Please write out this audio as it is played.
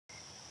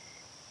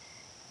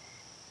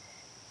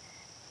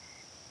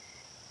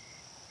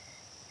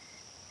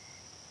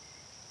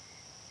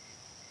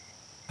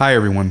Hi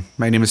everyone,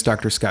 my name is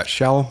Dr. Scott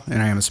Schell,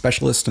 and I am a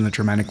specialist in the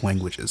Germanic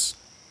languages.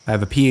 I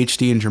have a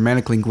PhD in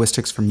Germanic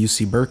linguistics from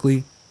UC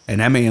Berkeley, an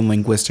MA in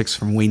linguistics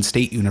from Wayne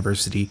State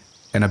University,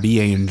 and a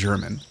BA in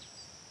German.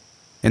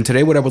 And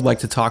today what I would like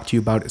to talk to you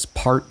about is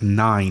part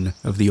 9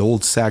 of the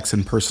Old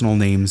Saxon personal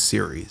names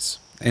series.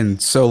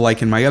 And so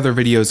like in my other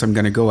videos, I'm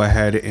going to go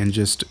ahead and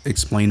just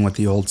explain what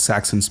the Old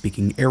Saxon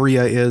speaking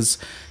area is,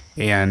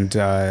 and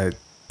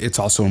it's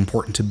also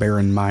important to bear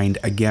in mind,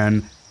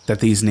 again, that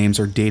these names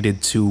are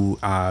dated to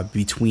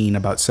between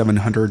about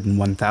 700 and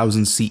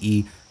 1000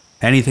 CE.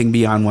 Anything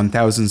beyond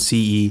 1000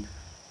 CE,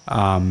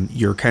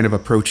 you're kind of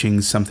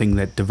approaching something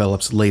that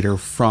develops later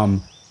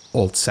from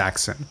Old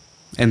Saxon.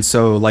 And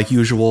so, like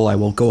usual, I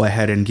will go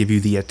ahead and give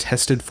you the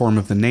attested form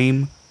of the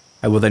name.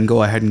 I will then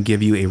go ahead and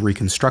give you a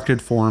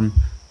reconstructed form,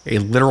 a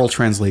literal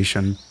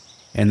translation,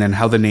 and then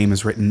how the name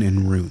is written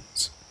in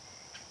runes.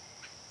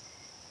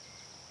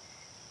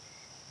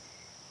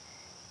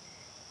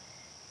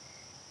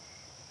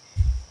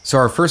 So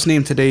our first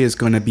name today is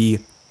going to be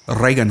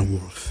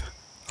Reganuuulf.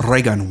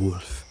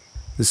 Reganuuulf.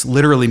 This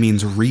literally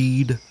means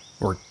reed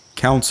or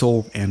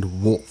council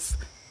and wolf.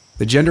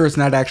 The gender is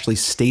not actually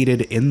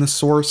stated in the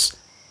source.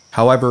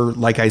 However,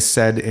 like I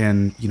said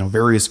in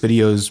various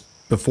videos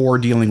before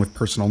dealing with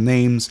personal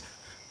names,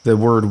 the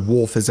word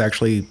wolf is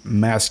actually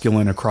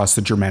masculine across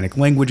the Germanic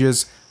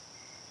languages.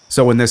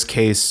 So in this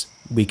case,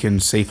 we can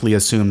safely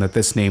assume that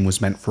this name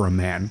was meant for a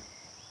man.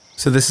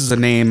 So this is a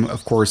name,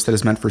 of course, that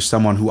is meant for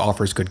someone who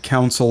offers good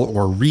counsel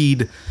or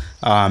reed,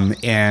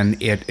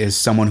 and it is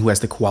someone who has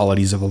the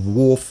qualities of a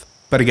wolf.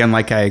 But again,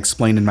 like I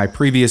explained in my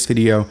previous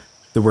video,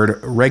 the word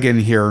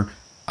regan here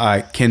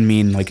can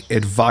mean like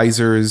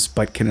advisors,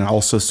 but can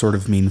also sort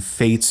of mean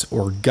fates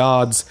or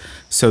gods.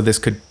 So this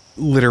could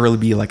literally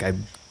be like a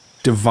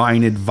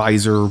divine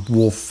advisor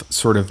wolf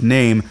sort of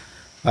name.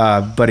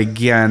 But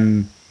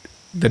again,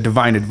 the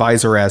divine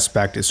advisor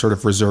aspect is sort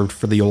of reserved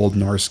for the Old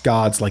Norse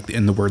gods, like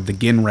in the word the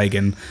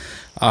Ginregan.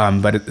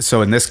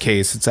 So in this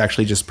case, it's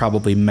actually just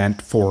probably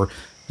meant for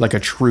like a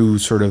true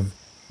sort of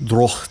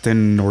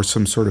drochten or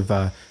some sort of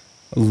a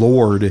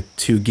lord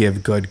to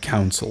give good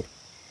counsel.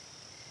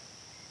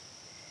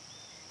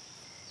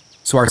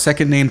 So our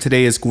second name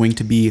today is going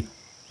to be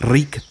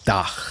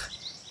Richtach.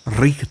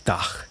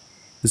 Richtach.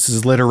 This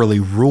is literally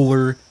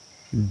ruler,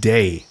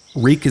 day.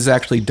 Reek is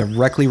actually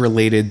directly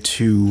related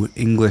to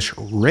English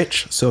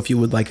rich, so if you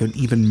would like an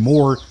even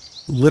more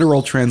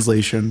literal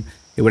translation,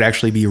 it would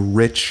actually be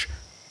rich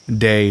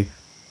day,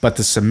 but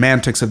the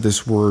semantics of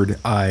this word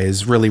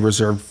is really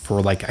reserved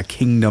for like a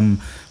kingdom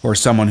or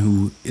someone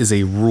who is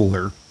a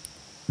ruler.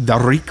 The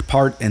Reek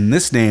part in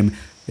this name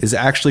is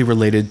actually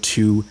related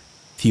to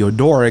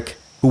Theodoric,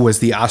 who was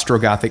the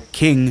Ostrogothic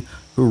king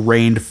who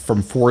reigned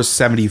from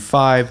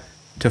 475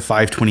 to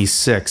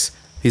 526.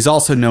 He's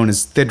also known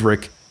as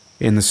Thidric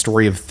in the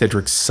story of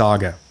Thidric's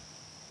saga.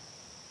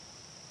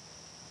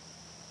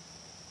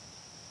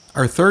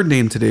 Our third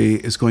name today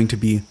is going to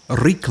be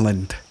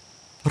Riekland.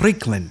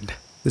 Riekland.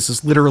 This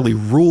is literally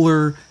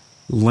ruler,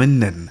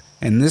 linden,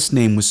 and this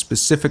name was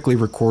specifically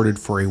recorded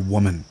for a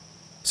woman.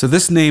 So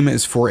this name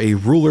is for a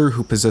ruler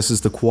who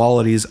possesses the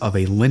qualities of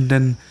a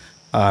linden.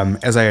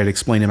 As I had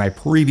explained in my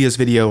previous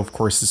video, of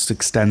course, this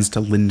extends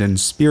to linden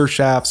spear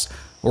shafts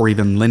or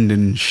even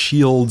linden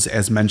shields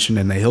as mentioned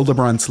in the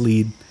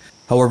Hildebrandslied.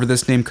 However,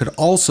 this name could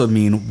also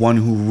mean one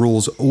who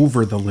rules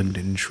over the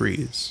linden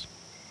trees.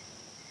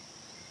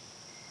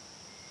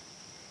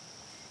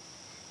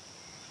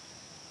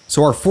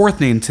 So our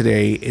fourth name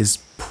today is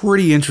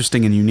pretty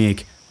interesting and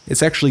unique.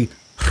 It's actually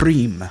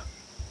Hrím.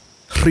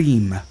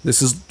 Hrím.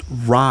 This is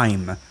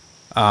rime,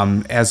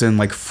 as in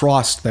like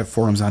frost that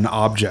forms on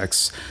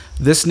objects.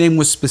 This name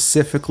was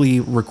specifically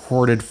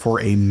recorded for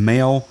a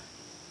male,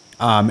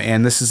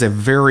 and this is a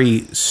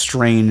very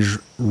strange,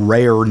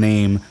 rare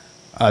name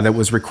that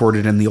was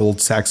recorded in the Old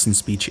Saxon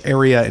speech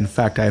area. In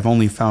fact, I've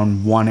only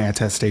found one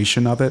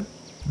attestation of it.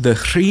 The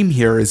Hrím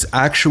here is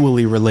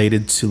actually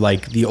related to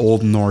like the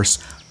Old Norse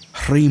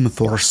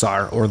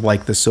Hrimthursar, or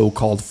like the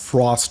so-called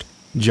frost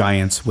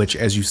giants, which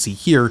as you see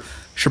here,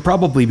 should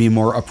probably be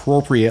more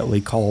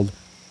appropriately called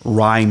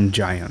rime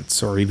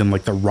giants, or even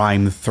like the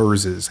rime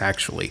Thurzes,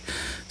 actually.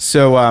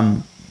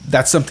 So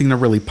that's something to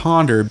really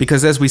ponder,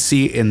 because as we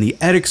see in the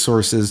Eddic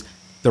sources,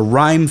 the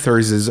rime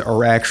Thurzes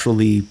are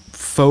actually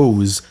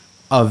foes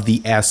of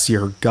the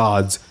Aesir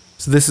gods.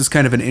 So this is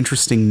kind of an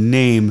interesting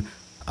name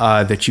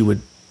that you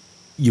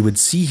would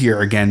see here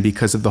again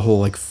because of the whole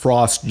like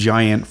frost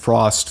giant,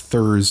 frost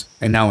Thurz,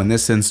 and now in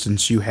this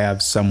instance you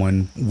have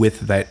someone with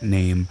that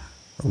name,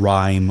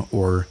 Rime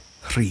or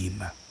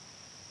Hrím.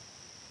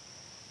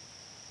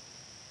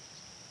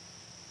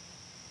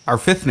 Our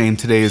fifth name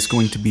today is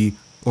going to be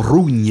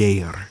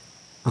Runyeir.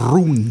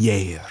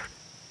 Runyeir.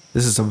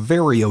 This is a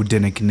very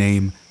Odinic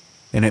name,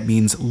 and it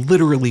means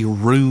literally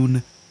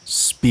rune,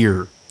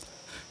 spear.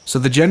 So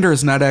the gender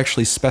is not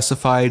actually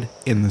specified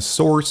in the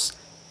source.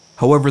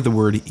 However, the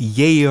word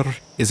yeir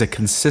is a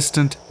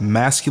consistent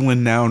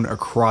masculine noun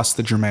across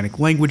the Germanic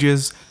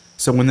languages.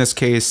 So in this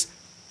case,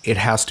 it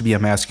has to be a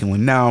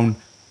masculine noun,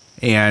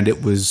 and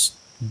it was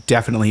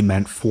definitely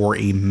meant for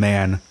a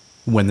man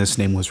when this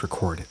name was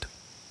recorded.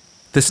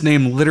 This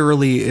name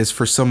literally is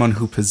for someone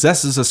who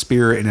possesses a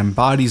spear and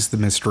embodies the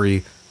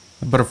mystery,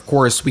 but of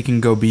course we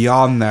can go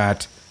beyond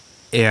that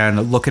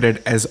and look at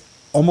it as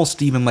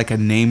almost even like a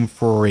name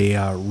for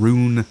a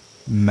rune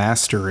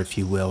master, if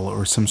you will,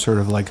 or some sort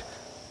of like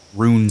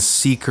rune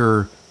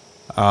seeker,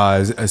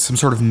 some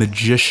sort of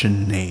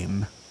magician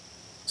name.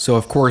 So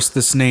of course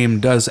this name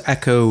does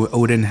echo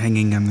Odin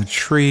hanging on the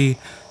tree,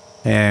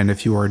 and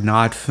if you are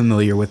not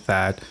familiar with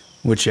that,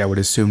 which I would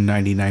assume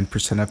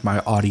 99% of my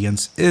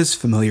audience is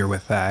familiar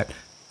with that,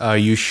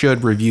 you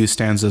should review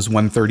stanzas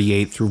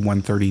 138 through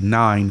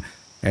 139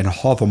 and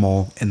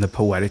Havamal in the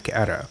Poetic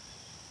Edda.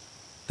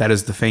 That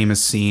is the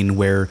famous scene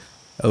where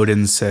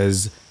Odin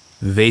says,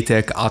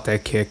 Vetek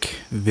atekik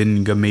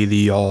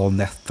vingamedial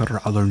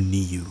nethter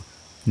alerniu,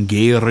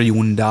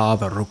 geirjunda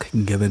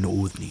varuk given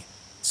odni,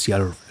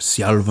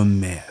 sjálvum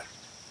mer,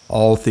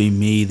 all the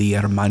me the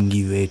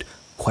ermangivet,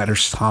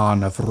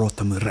 Hverstan of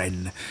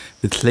Rotamren,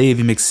 the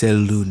Clavim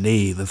Exceldu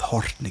Nave of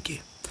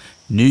Hortniki,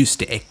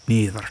 Nuste ek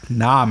neither,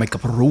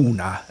 Namek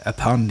Bruna,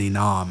 upon the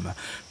Nam,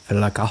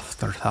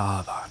 Felagafter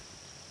Thavan.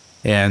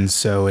 And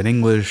so in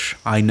English,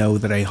 I know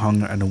that I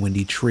hung on a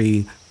windy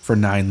tree for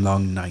 9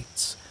 long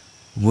nights,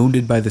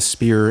 wounded by the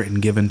spear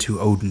and given to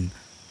Odin,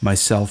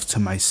 myself to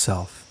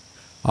myself,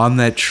 on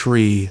that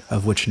tree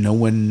of which no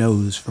one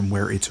knows from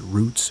where its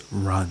roots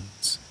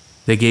runs.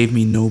 They gave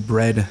me no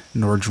bread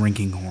nor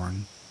drinking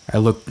horn. I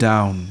looked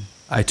down,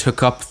 I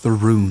took up the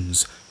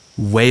runes,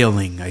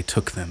 wailing I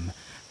took them,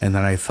 and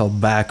then I fell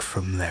back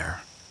from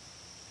there.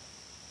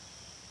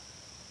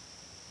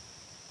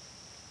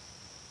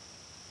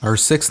 Our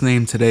 6th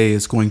name today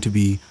is going to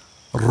be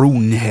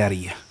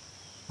Runeheri.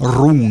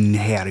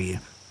 Runeheri.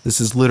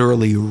 This is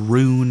literally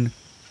rune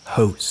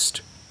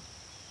host.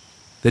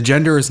 The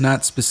gender is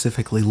not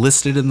specifically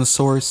listed in the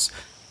source,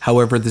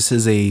 however this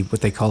is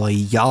what they call a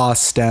ya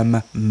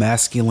stem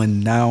masculine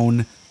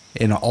noun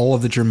in all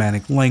of the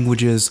Germanic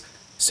languages,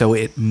 so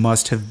it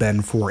must have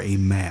been for a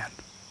man.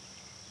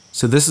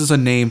 So this is a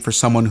name for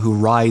someone who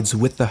rides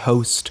with the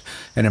host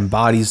and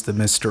embodies the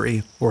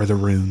mystery, or the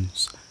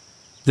runes.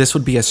 This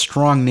would be a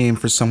strong name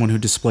for someone who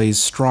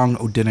displays strong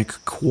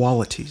Odinic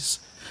qualities.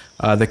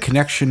 The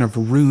connection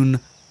of rune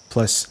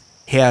plus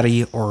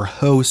heri, or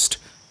host,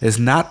 is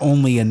not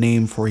only a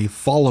name for a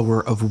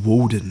follower of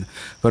Woden,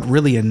 but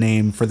really a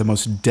name for the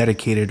most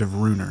dedicated of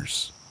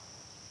runers.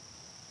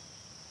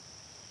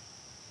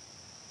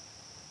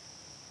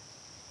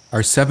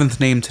 Our 7th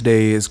name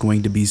today is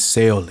going to be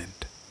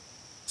Seoland.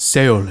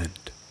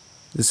 Seoland.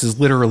 This is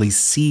literally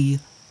sea,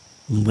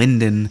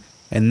 linden,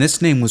 and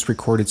this name was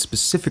recorded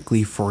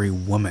specifically for a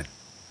woman.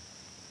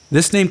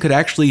 This name could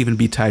actually even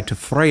be tied to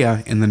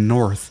Freya in the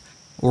north,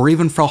 or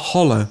even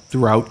Valhalla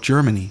throughout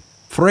Germany.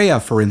 Freya,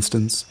 for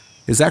instance,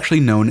 is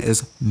actually known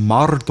as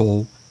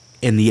Mardol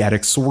in the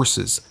Attic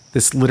sources.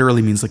 This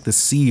literally means like the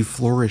sea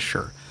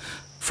flourisher.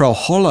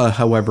 Valhalla,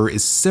 however,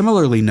 is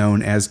similarly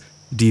known as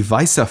Die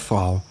Weiße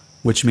Frau,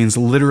 which means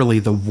literally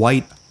the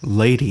white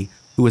lady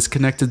who is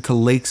connected to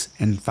lakes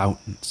and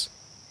fountains.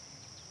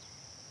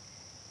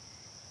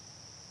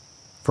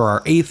 For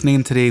our 8th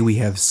name today, we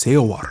have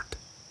Seoward.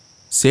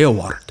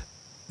 Seoward.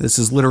 This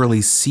is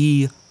literally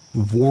sea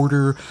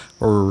warder,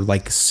 or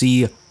like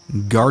sea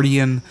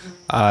guardian.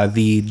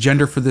 The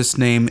gender for this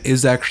name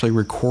is actually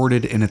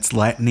recorded in its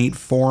Latinate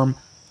form.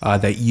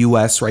 That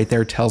US right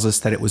there tells us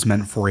that it was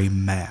meant for a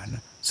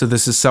man. So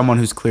this is someone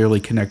who's clearly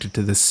connected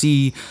to the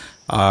sea.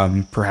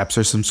 Perhaps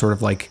there's some sort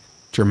of like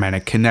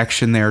Germanic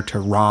connection there to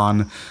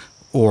Ron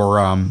or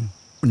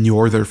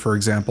Njordur, for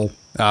example.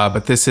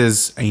 But this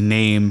is a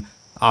name,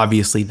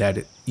 obviously, that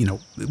it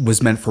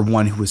was meant for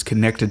one who was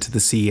connected to the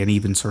sea and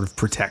even sort of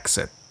protects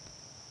it.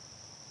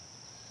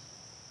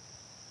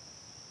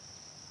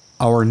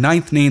 Our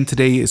 9th name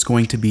today is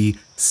going to be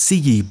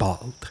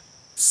Sigimôd.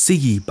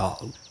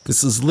 Sigimôd.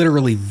 This is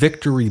literally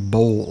victory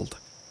bold.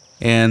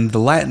 And the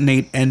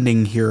Latinate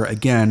ending here,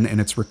 again, in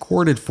its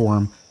recorded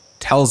form,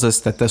 tells us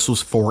that this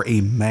was for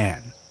a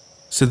man.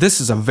 So this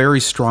is a very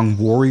strong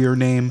warrior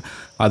name.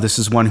 This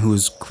is one who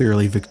is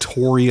clearly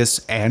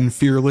victorious and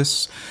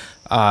fearless.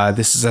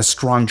 This is a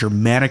strong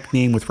Germanic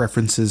name with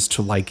references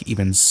to like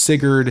even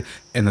Sigurd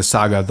in the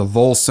saga of the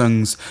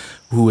Volsungs,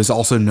 who is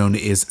also known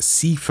as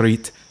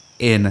Siegfried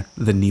in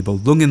the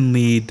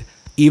Nibelungenlied.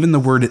 Even the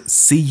word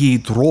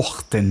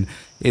Sigidrochten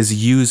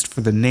is used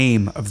for the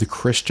name of the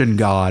Christian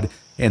god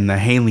in the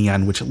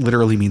Heliand, which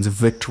literally means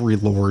victory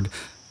lord.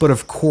 But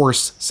of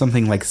course,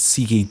 something like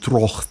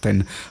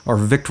Sigidrochten, or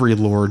victory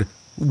lord,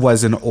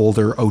 was an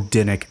older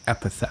Odinic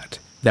epithet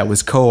that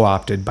was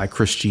co-opted by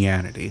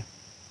Christianity.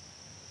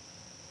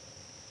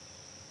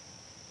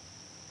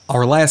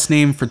 Our last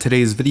name for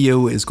today's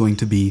video is going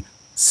to be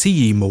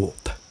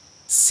Sigimôd.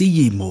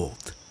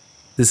 Sigimôd.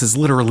 This is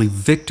literally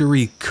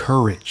victory,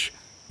 courage,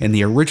 and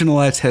the original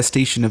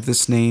attestation of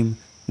this name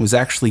was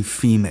actually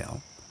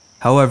female.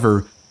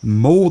 However,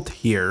 Môd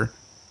here,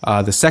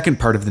 the second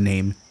part of the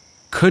name,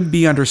 could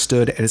be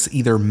understood as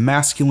either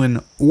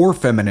masculine or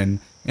feminine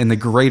in the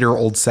greater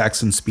Old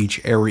Saxon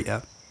speech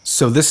area.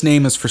 So this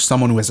name is for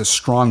someone who has a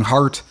strong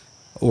heart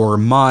or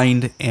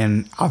mind,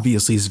 and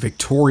obviously is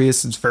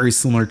victorious. It's very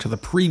similar to the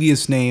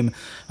previous name,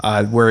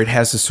 where it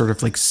has this sort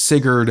of like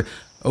Sigurd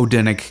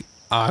Odinic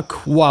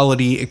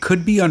quality. It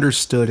could be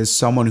understood as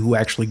someone who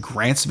actually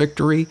grants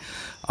victory.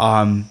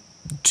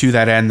 To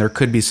that end, there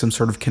could be some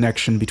sort of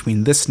connection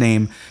between this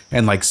name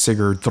and like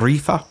Sigurd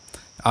Thrifa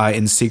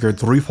and Sigurd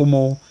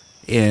Thrifelmol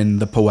in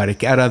the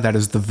Poetic Edda. That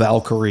is the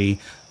Valkyrie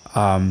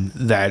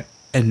that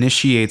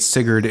initiates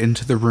Sigurd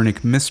into the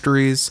runic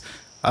mysteries.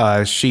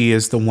 She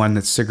is the one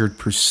that Sigurd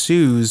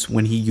pursues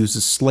when he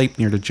uses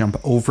Sleipnir to jump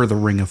over the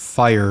Ring of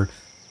Fire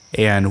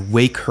and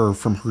wake her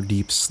from her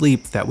deep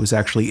sleep that was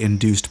actually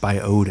induced by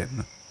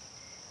Odin.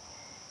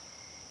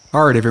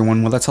 Alright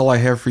everyone, well that's all I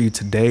have for you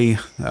today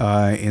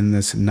in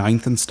this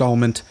 9th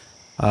installment.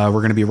 We're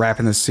going to be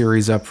wrapping this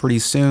series up pretty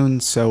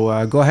soon,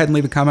 so go ahead and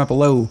leave a comment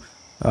below.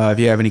 If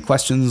you have any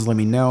questions, let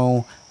me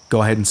know.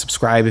 Go ahead and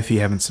subscribe if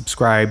you haven't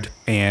subscribed,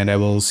 and I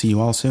will see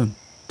you all soon.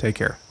 Take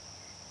care.